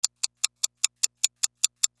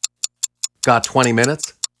Got 20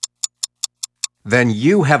 minutes? Then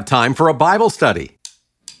you have time for a Bible study.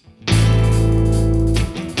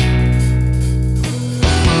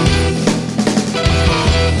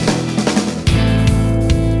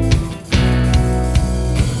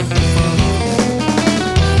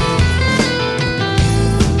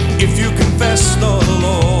 If you confess the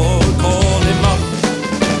Lord, call him up.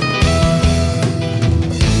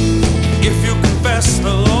 If you confess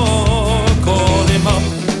the Lord, call him up.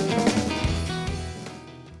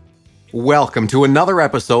 Welcome to another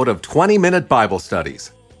episode of 20-Minute Bible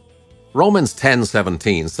Studies. Romans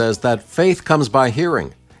 10:17 says that faith comes by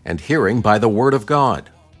hearing, and hearing by the Word of God.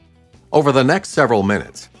 Over the next several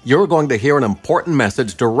minutes, you're going to hear an important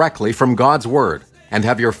message directly from God's Word and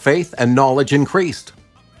have your faith and knowledge increased.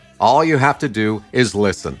 All you have to do is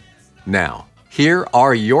listen. Now, here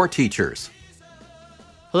are your teachers.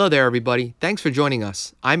 Hello there, everybody. Thanks for joining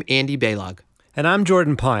us. I'm Andy Baylog. And I'm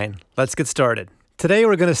Jordan Pine. Let's get started. Today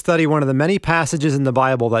we're going to study one of the many passages in the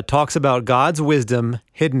Bible that talks about God's wisdom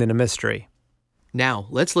hidden in a mystery. Now,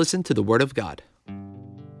 let's listen to the Word of God.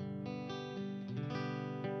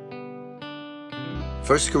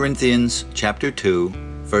 1 Corinthians chapter 2,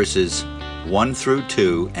 verses 1 through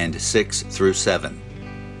 2 and 6 through 7.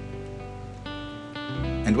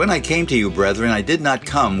 And when I came to you, brethren, I did not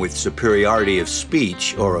come with superiority of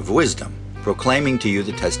speech or of wisdom, proclaiming to you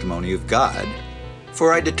the testimony of God.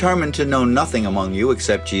 For I determined to know nothing among you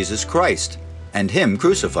except Jesus Christ, and him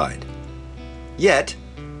crucified. Yet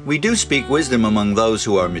we do speak wisdom among those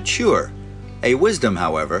who are mature, a wisdom,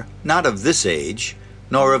 however, not of this age,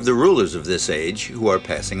 nor of the rulers of this age who are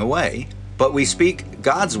passing away, but we speak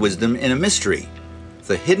God's wisdom in a mystery,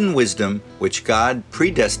 the hidden wisdom which God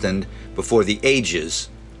predestined before the ages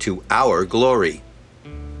to our glory.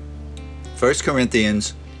 1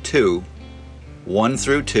 Corinthians 2, 1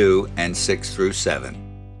 through 2 and 6 through 7.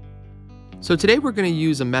 So today we're going to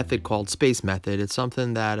use a method called SPACE method. It's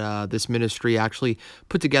something that this ministry actually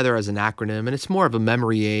put together as an acronym, and it's more of a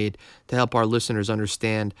memory aid to help our listeners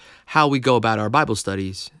understand how we go about our Bible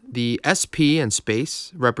studies. The SP in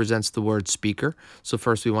SPACE represents the word speaker. So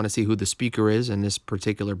first we want to see who the speaker is in this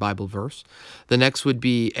particular Bible verse. The next would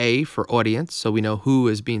be A for audience, so we know who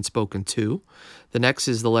is being spoken to. The next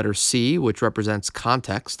is the letter C, which represents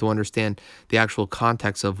context, to understand the actual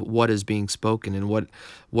context of what is being spoken and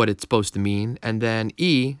what it's supposed to mean. And then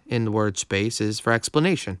E in the word SPACE is for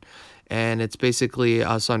explanation. And it's basically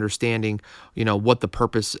us understanding, what the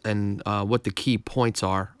purpose and what the key points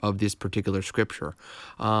are of this particular scripture.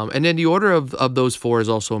 And then the order of those four is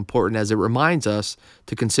also important, as it reminds us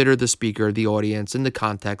to consider the speaker, the audience, and the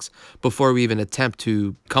context before we even attempt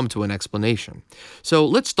to come to an explanation. So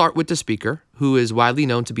let's start with the speaker, who is widely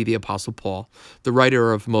known to be the Apostle Paul, the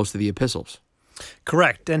writer of most of the epistles.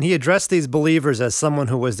 Correct, and he addressed these believers as someone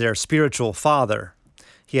who was their spiritual father.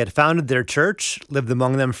 He had founded their church, lived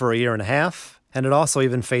among them for a year and a half, and had also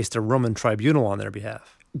even faced a Roman tribunal on their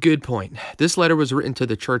behalf. Good point. This letter was written to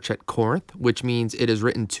the church at Corinth, which means it is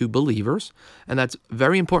written to believers, and that's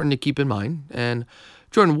very important to keep in mind. And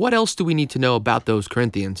Jordan, what else do we need to know about those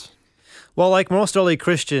Corinthians? Well, like most early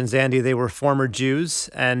Christians, Andy, they were former Jews,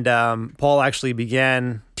 and Paul actually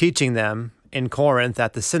began teaching them in Corinth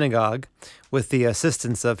at the synagogue with the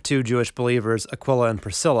assistance of two Jewish believers, Aquila and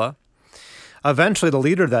Priscilla. Eventually, the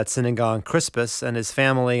leader of that synagogue, Crispus, and his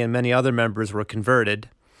family and many other members were converted,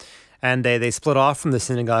 and they split off from the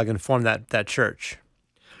synagogue and formed that church.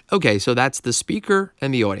 Okay, so that's the speaker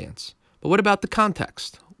and the audience. But what about the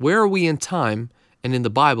context? Where are we in time and in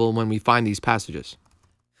the Bible when we find these passages?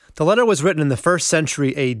 The letter was written in the 1st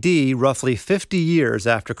century A.D., roughly 50 years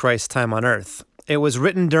after Christ's time on earth. It was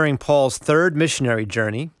written during Paul's third missionary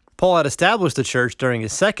journey. Paul had established the church during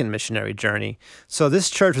his second missionary journey, so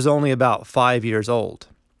this church was only about 5 years old.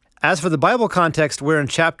 As for the Bible context, we're in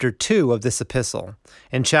chapter 2 of this epistle.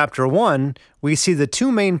 In chapter 1, we see the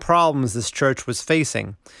two main problems this church was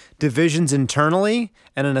facing: divisions internally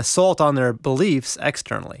and an assault on their beliefs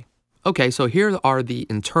externally. Okay, so here are the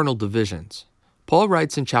internal divisions. Paul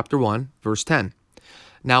writes in chapter 1, verse 10,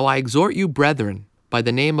 "Now I exhort you, brethren, by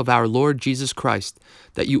the name of our Lord Jesus Christ,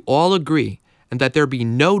 that you all agree, and that there be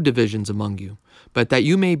no divisions among you, but that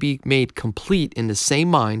you may be made complete in the same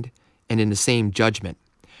mind and in the same judgment."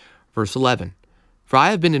 Verse 11, "For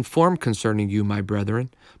I have been informed concerning you, my brethren,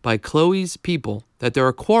 by Chloe's people, that there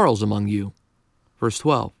are quarrels among you." Verse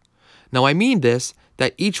 12, "Now I mean this,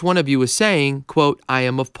 that each one of you is saying, quote, I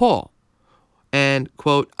am of Paul, and,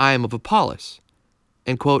 quote, I am of Apollos,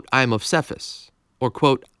 and, quote, I am of Cephas, or,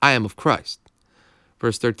 quote, I am of Christ."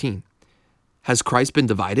 Verse 13, "Has Christ been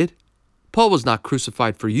divided? Paul was not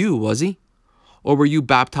crucified for you, was he? Or were you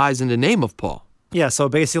baptized in the name of Paul? Yeah, so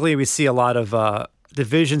basically we see a lot of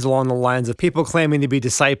divisions along the lines of people claiming to be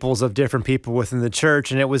disciples of different people within the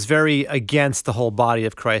church, and it was very against the whole body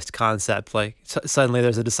of Christ concept. Like suddenly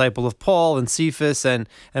there's a disciple of Paul and Cephas, and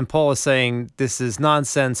Paul is saying this is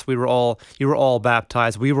nonsense. You were all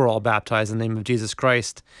baptized. We were all baptized in the name of Jesus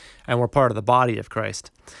Christ, and we're part of the body of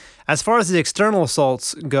Christ. As far as the external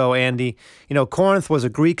assaults go, Andy, Corinth was a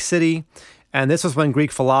Greek city, and this was when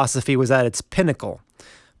Greek philosophy was at its pinnacle.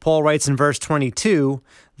 Paul writes in verse 22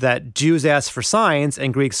 that Jews ask for signs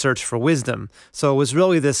and Greeks search for wisdom. So it was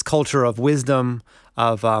really this culture of wisdom,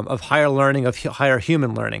 of higher learning, of higher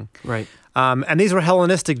human learning. Right. And these were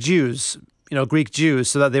Hellenistic Jews, Greek Jews,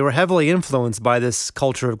 so that they were heavily influenced by this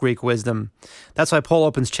culture of Greek wisdom. That's why Paul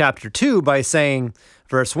opens chapter 2 by saying,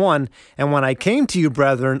 verse 1, "And when I came to you,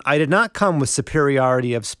 brethren, I did not come with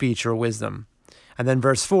superiority of speech or wisdom." And then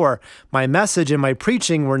verse 4, "My message and my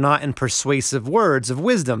preaching were not in persuasive words of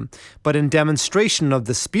wisdom, but in demonstration of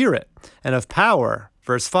the Spirit and of power."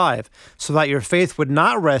 Verse 5, "So that your faith would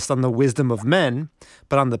not rest on the wisdom of men,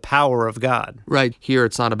 but on the power of God." Right. Here,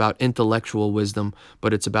 it's not about intellectual wisdom,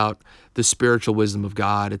 but it's about the spiritual wisdom of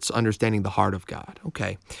God. It's understanding the heart of God.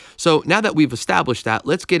 Okay. So now that we've established that,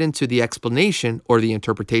 let's get into the explanation or the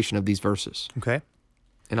interpretation of these verses. Okay.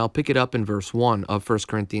 And I'll pick it up in verse 1 of 1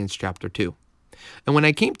 Corinthians chapter 2. "And when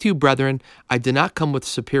I came to you, brethren, I did not come with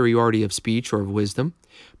superiority of speech or of wisdom,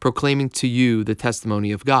 proclaiming to you the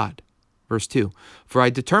testimony of God." Verse 2, "For I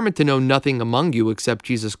determined to know nothing among you except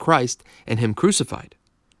Jesus Christ and him crucified."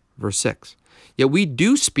 Verse 6, "Yet we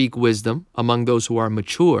do speak wisdom among those who are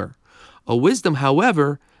mature, a wisdom,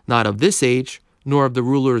 however, not of this age, nor of the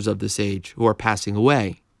rulers of this age who are passing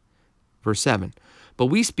away." Verse 7, "But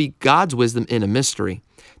we speak God's wisdom in a mystery,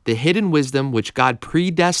 the hidden wisdom which God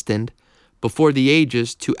predestined before the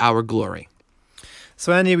ages to our glory."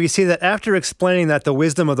 So, Andy, we see that after explaining that the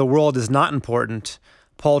wisdom of the world is not important,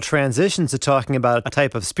 Paul transitions to talking about a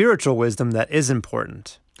type of spiritual wisdom that is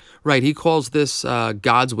important. Right, he calls this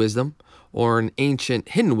God's wisdom, or an ancient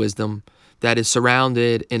hidden wisdom that is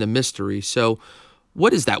surrounded in a mystery. So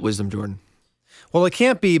what is that wisdom, Jordan? Well, it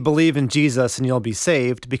can't be believe in Jesus and you'll be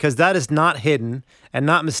saved, because that is not hidden and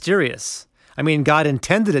not mysterious. I mean, God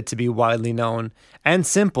intended it to be widely known and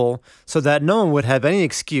simple so that no one would have any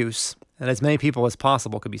excuse and as many people as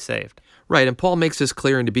possible could be saved. Right, and Paul makes this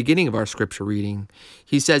clear in the beginning of our scripture reading.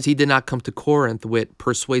 He says he did not come to Corinth with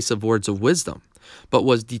persuasive words of wisdom, but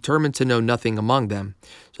was determined to know nothing among them,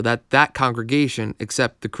 so that congregation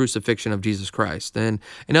accept the crucifixion of Jesus Christ. And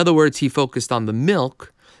in other words, he focused on the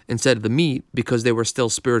milk instead of the meat because they were still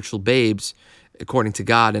spiritual babes according to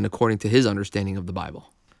God and according to his understanding of the Bible.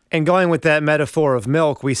 And going with that metaphor of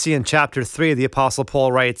milk, we see in chapter 3, the Apostle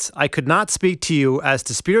Paul writes, "I could not speak to you as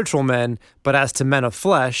to spiritual men, but as to men of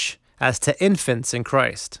flesh, as to infants in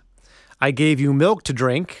Christ. I gave you milk to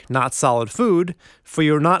drink, not solid food, for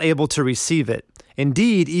you are not able to receive it.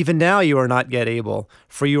 Indeed, even now you are not yet able,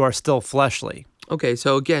 for you are still fleshly." Okay,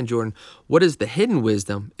 so again, Jordan, what is the hidden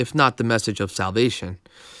wisdom, if not the message of salvation?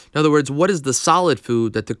 In other words, what is the solid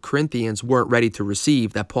food that the Corinthians weren't ready to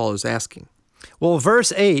receive that Paul is asking? Well,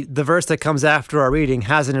 verse 8, the verse that comes after our reading,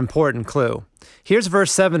 has an important clue. Here's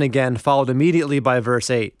verse 7 again, followed immediately by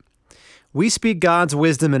verse 8. "We speak God's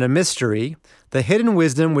wisdom in a mystery, the hidden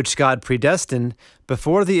wisdom which God predestined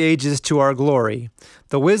before the ages to our glory,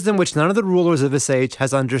 the wisdom which none of the rulers of this age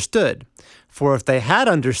has understood. For if they had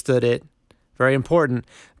understood it," very important,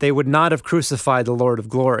 "they would not have crucified the Lord of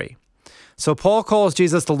glory." So Paul calls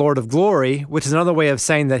Jesus the Lord of glory, which is another way of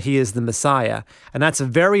saying that he is the Messiah. And that's a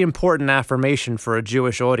very important affirmation for a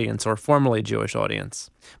Jewish audience, or formerly Jewish audience.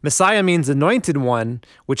 Messiah means anointed one,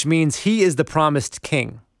 which means he is the promised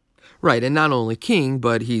king. Right, and not only king,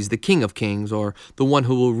 but he's the King of Kings, or the one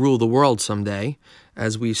who will rule the world someday,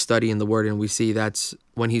 as we study in the Word, and we see that's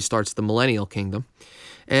when he starts the millennial kingdom.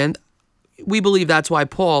 And we believe that's why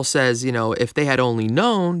Paul says, if they had only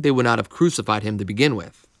known, they would not have crucified him to begin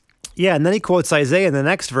with. Yeah, and then he quotes Isaiah in the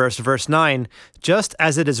next verse, verse 9, "Just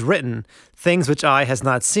as it is written, things which eye has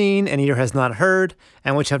not seen and ear has not heard,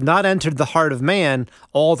 and which have not entered the heart of man,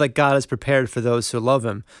 all that God has prepared for those who love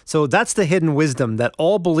him." So that's the hidden wisdom, that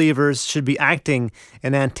all believers should be acting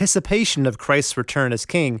in anticipation of Christ's return as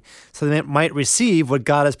king, so they might receive what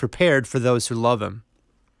God has prepared for those who love him.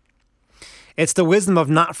 It's the wisdom of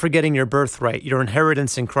not forgetting your birthright, your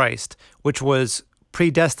inheritance in Christ, which was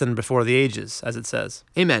predestined before the ages, as it says.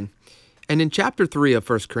 Amen. And in chapter 3 of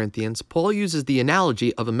 1 Corinthians, Paul uses the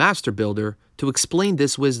analogy of a master builder to explain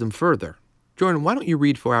this wisdom further. Jordan, why don't you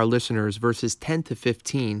read for our listeners verses 10 to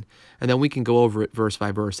 15, and then we can go over it verse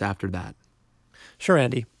by verse after that. Sure,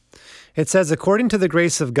 Andy. It says, "According to the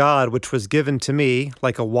grace of God which was given to me,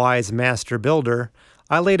 like a wise master builder,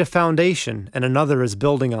 I laid a foundation, and another is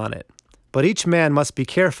building on it. But each man must be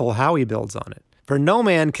careful how he builds on it. For no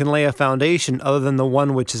man can lay a foundation other than the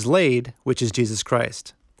one which is laid, which is Jesus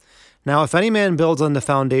Christ. Now if any man builds on the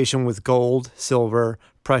foundation with gold, silver,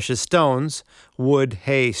 precious stones, wood,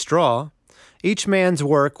 hay, straw, each man's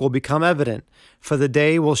work will become evident, for the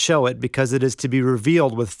day will show it, because it is to be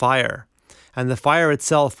revealed with fire. And the fire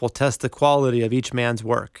itself will test the quality of each man's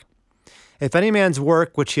work. If any man's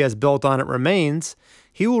work which he has built on it remains,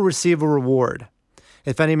 he will receive a reward.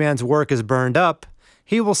 If any man's work is burned up,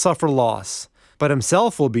 he will suffer loss, but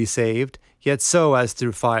himself will be saved, yet so as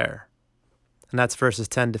through fire." And that's verses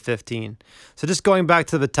 10 to 15. So just going back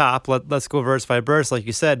to the top, let's go verse by verse, like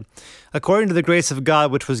you said. "According to the grace of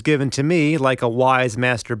God which was given to me, like a wise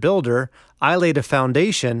master builder, I laid a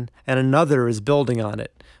foundation, and another is building on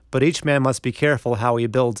it. But each man must be careful how he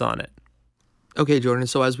builds on it." Okay, Jordan,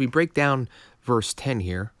 so as we break down verse 10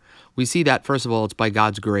 here, we see that, first of all, it's by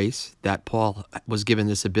God's grace that Paul was given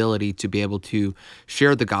this ability to be able to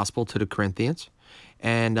share the gospel to the Corinthians.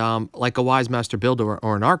 And like a wise master builder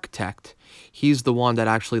or an architect, he's the one that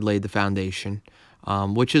actually laid the foundation,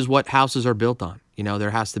 which is what houses are built on. You know,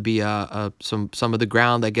 there has to be some of the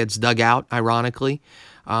ground that gets dug out, ironically,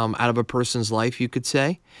 out of a person's life, you could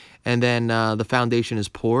say. And then the foundation is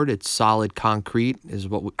poured. It's solid concrete is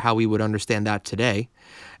how we would understand that today.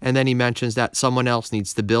 And then he mentions that someone else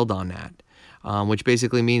needs to build on that, which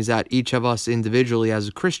basically means that each of us individually as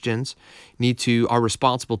Christians are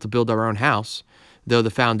responsible to build our own house, though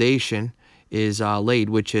the foundation is laid,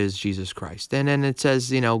 which is Jesus Christ. And then it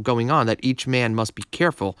says, going on, that each man must be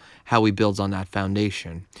careful how he builds on that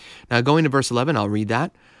foundation. Now, going to verse 11, I'll read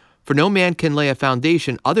that. "For no man can lay a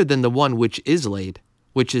foundation other than the one which is laid,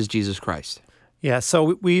 which is Jesus Christ." Yeah,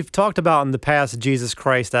 so we've talked about in the past Jesus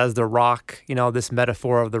Christ as the rock, this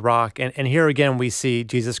metaphor of the rock. And here again, we see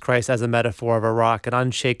Jesus Christ as a metaphor of a rock, an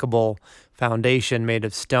unshakable foundation made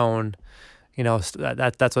of stone.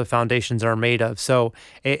 That's what foundations are made of. So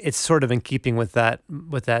it's sort of in keeping with that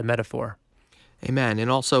metaphor. Amen.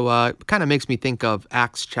 And also it kind of makes me think of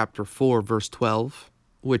Acts chapter 4, verse 12,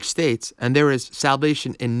 which states, "And there is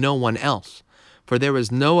salvation in no one else, for there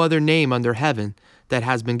is no other name under heaven that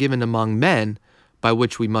has been given among men by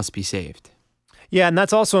which we must be saved." Yeah, and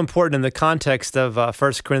that's also important in the context of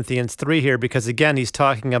 1 Corinthians 3 here, because again, he's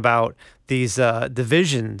talking about these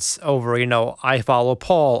divisions over, I follow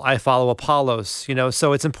Paul, I follow Apollos,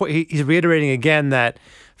 so it's important. He's reiterating again that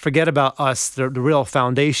forget about us, the real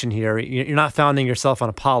foundation here. You're not founding yourself on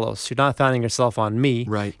Apollos. You're not founding yourself on me.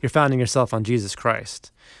 Right. You're founding yourself on Jesus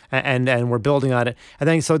Christ. And we're building on it. And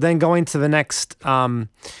then going to the next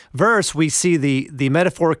verse, we see the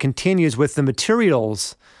metaphor continues with the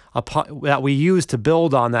materials that we use to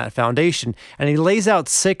build on that foundation. And he lays out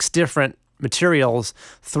 6 different materials,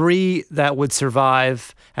 3 that would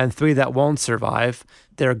survive and 3 that won't survive.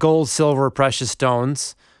 They're gold, silver, precious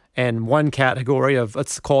stones, and one category of,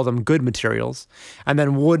 let's call them good materials, and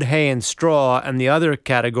then wood, hay, and straw, and the other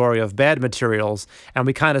category of bad materials. And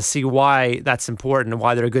we kind of see why that's important and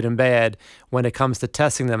why they're good and bad when it comes to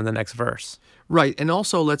testing them in the next verse. Right. And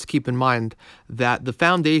also let's keep in mind that the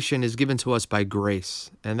foundation is given to us by grace,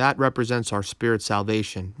 and that represents our spirit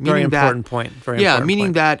salvation. Very important point.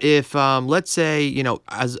 Meaning that if, let's say,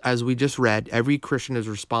 as we just read, every Christian is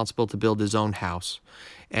responsible to build his own house.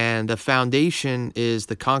 And the foundation is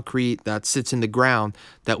the concrete that sits in the ground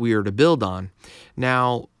that we are to build on.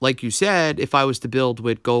 Now, like you said, if I was to build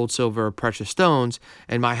with gold, silver, precious stones,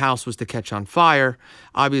 and my house was to catch on fire,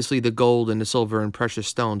 obviously the gold and the silver and precious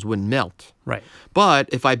stones wouldn't melt. Right. But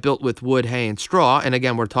if I built with wood, hay, and straw, and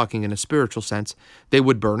again, we're talking in a spiritual sense, they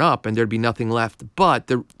would burn up and there'd be nothing left, but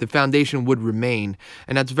the foundation would remain.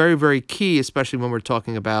 And that's very, very key, especially when we're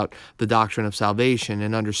talking about the doctrine of salvation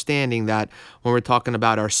and understanding that when we're talking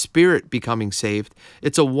about our spirit becoming saved,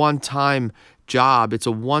 it's a one-time job. It's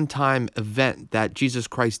a one-time event that Jesus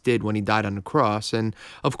Christ did when he died on the cross. And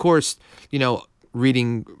of course,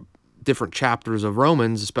 reading different chapters of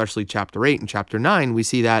Romans, especially chapter 8 and chapter 9, we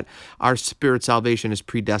see that our spirit salvation is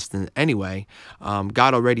predestined anyway.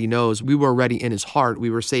 God already knows. We were already in his heart. We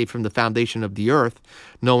were saved from the foundation of the earth,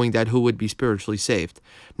 knowing that who would be spiritually saved.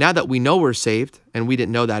 Now that we know we're saved, and we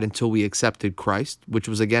didn't know that until we accepted Christ, which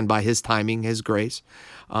was again by his timing, his grace.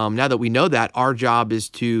 Now that we know that, our job is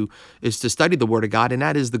to study the Word of God, and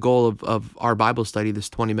that is the goal of our Bible study. This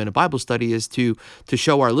 20-minute Bible study is to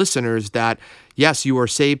show our listeners that yes, you are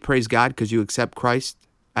saved, praise God, because you accept Christ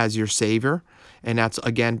as your Savior, And that's,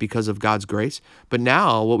 again, because of God's grace. But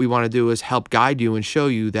now what we want to do is help guide you and show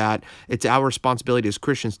you that it's our responsibility as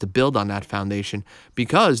Christians to build on that foundation,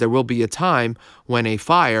 because there will be a time when a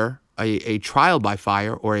fire, a trial by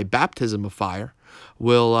fire, or a baptism of fire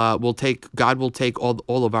God will take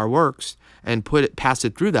all of our works and pass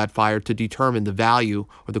it through that fire to determine the value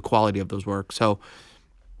or the quality of those works. So,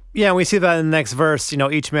 yeah, and we see that in the next verse.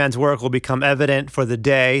 Each man's work will become evident for the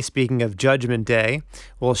day. Speaking of Judgment Day,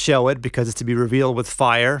 we'll show it because it's to be revealed with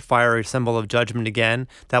fire. Fire, a symbol of judgment again,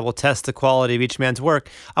 that will test the quality of each man's work.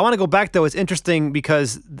 I want to go back, though. It's interesting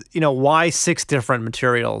because, why 6 different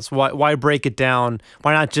materials? Why break it down?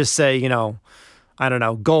 Why not just say, I don't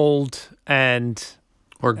know, gold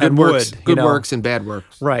or good works, works and bad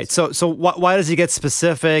works. Right. So why does he get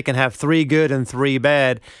specific and have 3 good and 3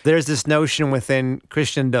 bad? There's this notion within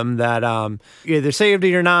Christendom that you're either saved or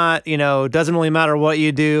you're not. Doesn't really matter what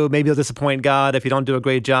you do. Maybe you'll disappoint God if you don't do a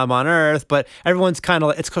great job on earth. But everyone's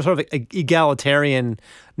it's sort of an egalitarian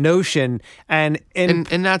notion, and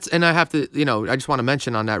I have to, I just want to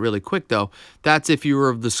mention on that really quick though. That's if you were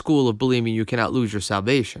of the school of believing you cannot lose your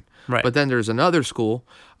salvation. Right. But then there's another school,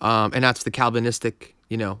 and that's the Calvinistic,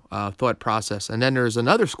 thought process. And then there's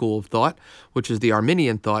another school of thought, which is the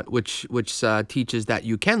Arminian thought, which teaches that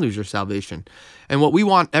you can lose your salvation. And what we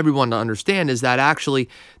want everyone to understand is that actually,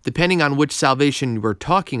 depending on which salvation we're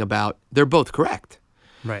talking about, they're both correct.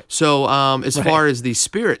 Right. So as far as the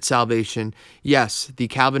spirit salvation, yes, the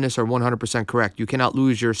Calvinists are 100% correct. You cannot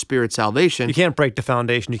lose your spirit salvation. You can't break the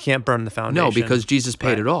foundation. You can't burn the foundation. No, because Jesus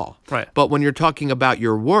paid it all. Right. But when you're talking about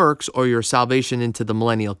your works or your salvation into the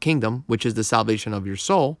millennial kingdom, which is the salvation of your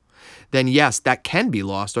soul, then yes, that can be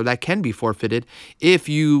lost or that can be forfeited if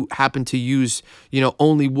you happen to use,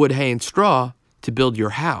 only wood, hay, and straw to build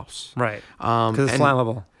your house. Right. Because it's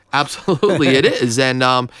flammable. Absolutely, it is, and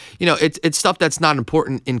it's stuff that's not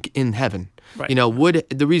important in heaven. Right. Wood.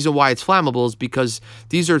 The reason why it's flammable is because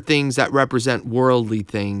these are things that represent worldly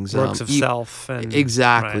things, works of self.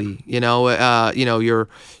 Exactly. Right. Your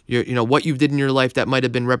what you did in your life that might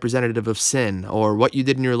have been representative of sin, or what you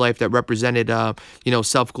did in your life that represented,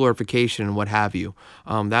 self-glorification and what have you.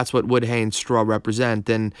 That's what wood, hay, and straw represent.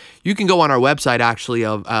 And you can go on our website, actually,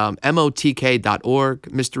 of motk.org,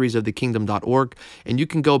 mysteriesofthekingdom.org, and you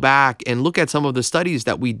can go back and look at some of the studies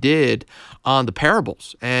that we did on the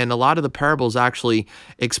parables. And a lot of the parables actually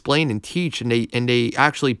explain and teach, and they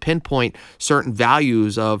actually pinpoint certain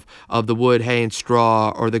values of the wood, hay, and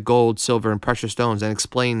straw, or the gold, silver, and precious stones, and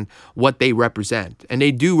explain what they represent. And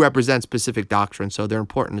they do represent specific doctrines, so they're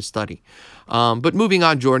important to study. But moving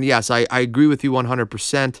on, Jordan, yes, I agree with you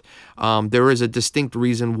 100%. There is a distinct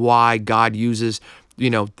reason why God uses,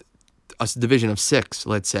 a division of 6,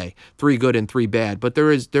 let's say, 3 good and 3 bad. But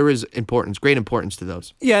there is importance, great importance to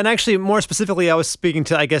those. Yeah, and actually, more specifically, I was speaking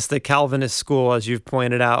to, I guess, the Calvinist school, as you've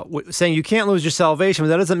pointed out, saying you can't lose your salvation, but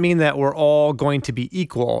that doesn't mean that we're all going to be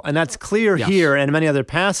equal. And that's clear here and many other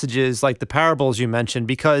passages, like the parables you mentioned,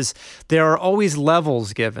 because there are always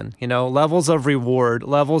levels given, levels of reward,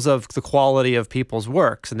 levels of the quality of people's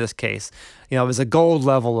works, in this case. There's a gold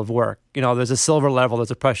level of work. There's a silver level,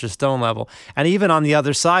 there's a precious stone level. And even on the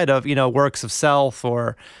other side of, works of self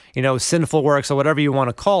or, sinful works or whatever you want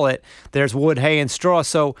to call it, there's wood, hay, and straw.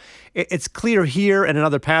 So it's clear here and in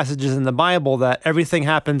other passages in the Bible that everything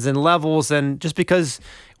happens in levels. And just because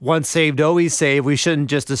once saved, always saved, we shouldn't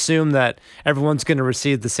just assume that everyone's going to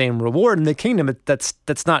receive the same reward in the kingdom.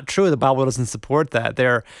 That's not true. The Bible doesn't support that.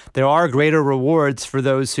 There are greater rewards for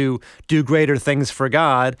those who do greater things for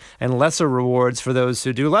God and lesser rewards for those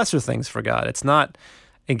who do lesser things for God. It's not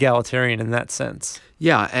egalitarian in that sense.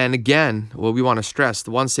 Yeah, and again, what we want to stress, the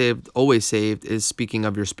once saved, always saved is speaking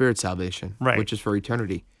of your spirit salvation, right, which is for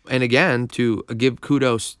eternity. And again, to give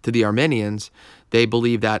kudos to the Arminians, they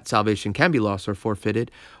believe that salvation can be lost or forfeited.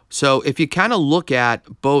 So if you kind of look at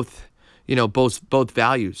both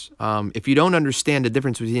values, if you don't understand the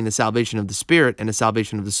difference between the salvation of the spirit and the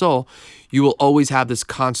salvation of the soul, you will always have this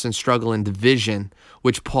constant struggle and division,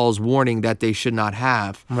 which Paul's warning that they should not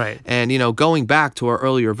have. Right. And, going back to our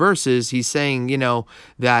earlier verses, he's saying,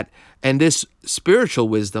 that, and this spiritual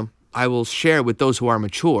wisdom I will share with those who are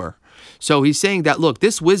mature. So he's saying that, look,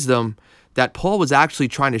 this wisdom that Paul was actually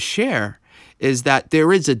trying to share is that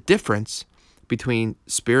there is a difference between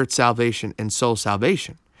spirit salvation and soul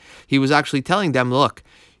salvation. He was actually telling them, look,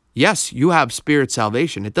 Yes, you have spirit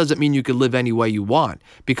salvation. It doesn't mean you can live any way you want,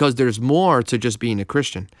 because there's more to just being a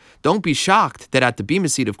Christian. Don't be shocked that at the Bema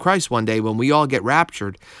Seat of Christ one day, when we all get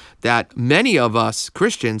raptured, that many of us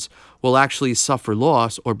Christians will actually suffer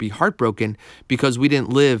loss or be heartbroken because we didn't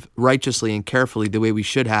live righteously and carefully the way we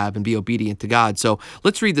should have and be obedient to God. So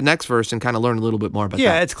let's read the next verse and kind of learn a little bit more about that.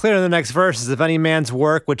 Yeah, it's clear in the next verse is if any man's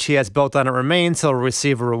work which he has built on it remains, he'll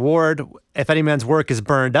receive a reward. If any man's work is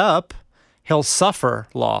burned up, he'll suffer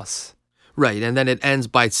loss. Right, and then it ends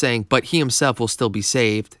by saying, but he himself will still be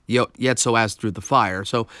saved, yet so as through the fire.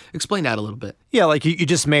 So explain that a little bit. Yeah, like you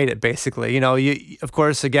just made it, basically. Of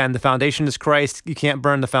course, again, the foundation is Christ. You can't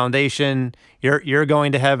burn the foundation. You're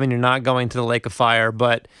going to heaven. You're not going to the lake of fire.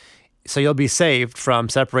 But so you'll be saved from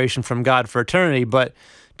separation from God for eternity. But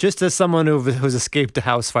just as someone who's escaped a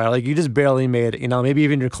house fire, like you just barely made it, maybe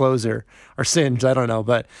even your clothes are singed, I don't know,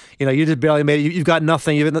 but you just barely made it. You've got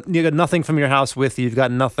nothing. You've got nothing from your house with you. You've got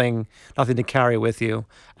nothing to carry with you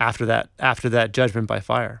after that judgment by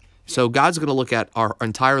fire. So God's going to look at our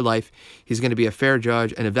entire life. He's going to be a fair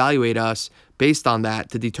judge and evaluate us based on that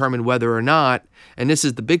to determine whether or not, and this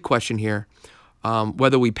is the big question here,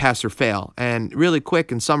 whether we pass or fail. And really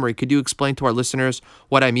quick, in summary, could you explain to our listeners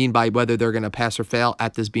what I mean by whether they're going to pass or fail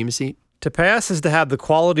at this Bema Seat? To pass is to have the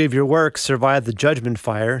quality of your works survive the judgment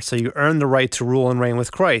fire, so you earn the right to rule and reign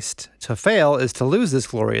with Christ. To fail is to lose this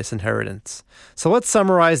glorious inheritance. So let's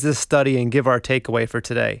summarize this study and give our takeaway for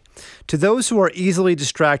today. To those who are easily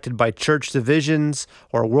distracted by church divisions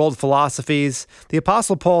or world philosophies, the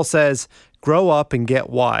Apostle Paul says, grow up and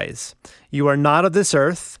get wise. You are not of this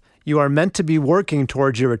earth. You are meant to be working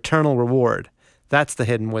towards your eternal reward. That's the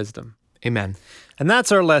hidden wisdom. Amen. And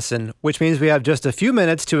that's our lesson, which means we have just a few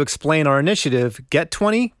minutes to explain our initiative, Get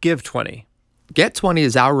 20, Give 20. Get 20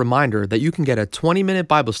 is our reminder that you can get a 20-minute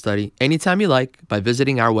Bible study anytime you like by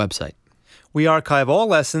visiting our website. We archive all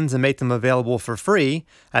lessons and make them available for free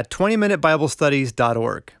at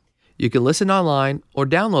 20minutebiblestudies.org. You can listen online or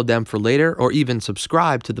download them for later, or even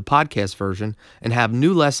subscribe to the podcast version and have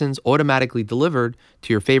new lessons automatically delivered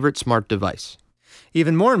to your favorite smart device.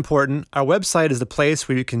 Even more important, our website is the place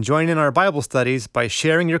where you can join in our Bible studies by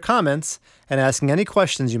sharing your comments and asking any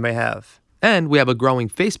questions you may have. And we have a growing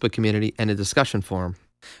Facebook community and a discussion forum.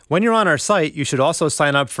 When you're on our site, you should also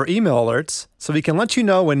sign up for email alerts so we can let you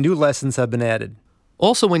know when new lessons have been added.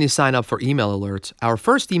 Also, when you sign up for email alerts, our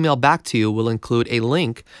first email back to you will include a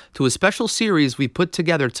link to a special series we put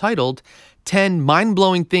together titled 10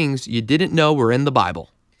 Mind-Blowing Things You Didn't Know Were in the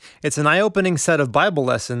Bible. It's an eye-opening set of Bible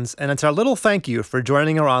lessons, and it's our little thank you for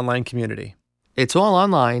joining our online community. It's all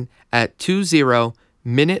online at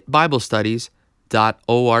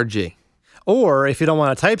 20minutebiblestudies.org. Or, if you don't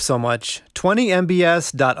want to type so much,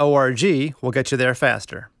 20mbs.org will get you there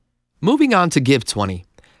faster. Moving on to Give 20.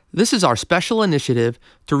 This is our special initiative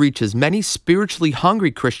to reach as many spiritually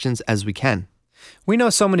hungry Christians as we can. We know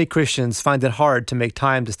so many Christians find it hard to make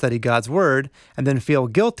time to study God's Word and then feel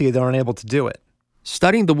guilty they're unable to do it.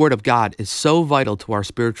 Studying the Word of God is so vital to our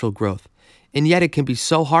spiritual growth, and yet it can be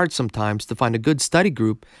so hard sometimes to find a good study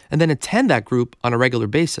group and then attend that group on a regular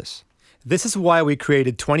basis. This is why we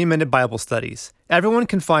created 20-minute Bible studies. Everyone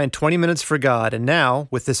can find 20 minutes for God, and now,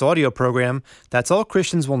 with this audio program, that's all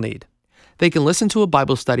Christians will need. They can listen to a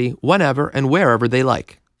Bible study whenever and wherever they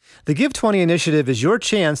like. The Give 20 initiative is your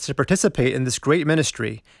chance to participate in this great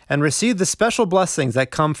ministry and receive the special blessings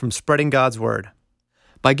that come from spreading God's Word.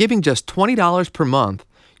 By giving just $20 per month,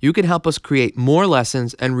 you can help us create more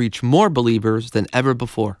lessons and reach more believers than ever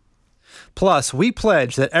before. Plus, we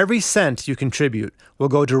pledge that every cent you contribute will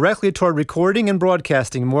go directly toward recording and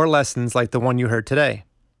broadcasting more lessons like the one you heard today.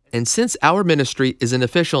 And since our ministry is an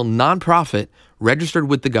official nonprofit registered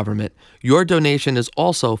with the government, your donation is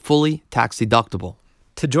also fully tax deductible.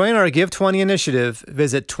 To join our Give 20 initiative,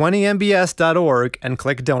 visit 20mbs.org and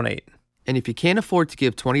click Donate. And if you can't afford to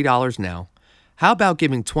give $20 now, how about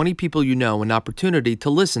giving 20 people you know an opportunity to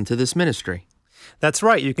listen to this ministry? That's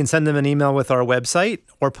right. You can send them an email with our website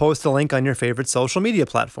or post a link on your favorite social media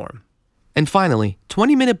platform. And finally,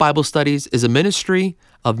 20-Minute Bible Studies is a ministry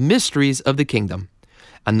of Mysteries of the Kingdom,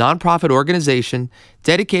 a nonprofit organization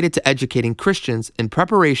dedicated to educating Christians in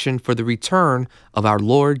preparation for the return of our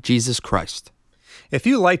Lord Jesus Christ. If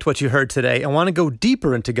you liked what you heard today and want to go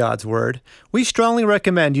deeper into God's Word, we strongly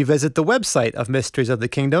recommend you visit the website of Mysteries of the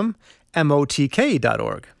Kingdom,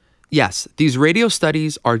 motk.org. Yes, these radio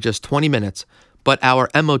studies are just 20 minutes, but our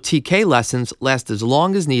MOTK lessons last as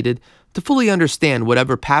long as needed to fully understand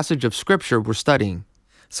whatever passage of Scripture we're studying.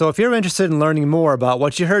 So if you're interested in learning more about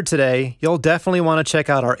what you heard today, you'll definitely want to check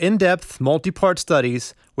out our in-depth, multi-part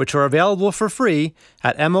studies, which are available for free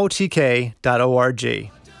at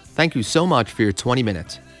motk.org. Thank you so much for your 20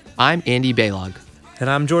 minutes. I'm Andy Baylog. And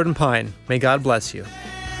I'm Jordan Pine. May God bless you.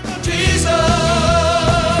 Jesus,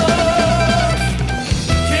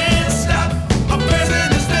 can't stop. I'm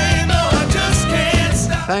praising His name. No, I just can't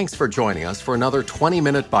stop. Thanks for joining us for another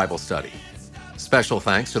 20-minute Bible study. Special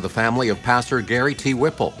thanks to the family of Pastor Gary T.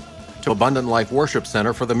 Whipple, to Abundant Life Worship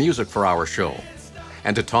Center for the music for our show,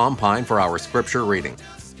 and to Tom Pine for our scripture reading.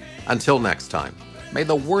 Until next time, may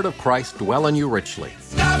the word of Christ dwell in you richly.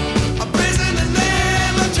 Stop. I'm praising the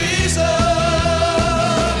name of Jesus.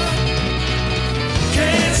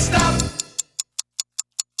 Can't stop.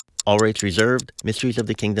 All rights reserved. Mysteries of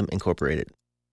the Kingdom Incorporated.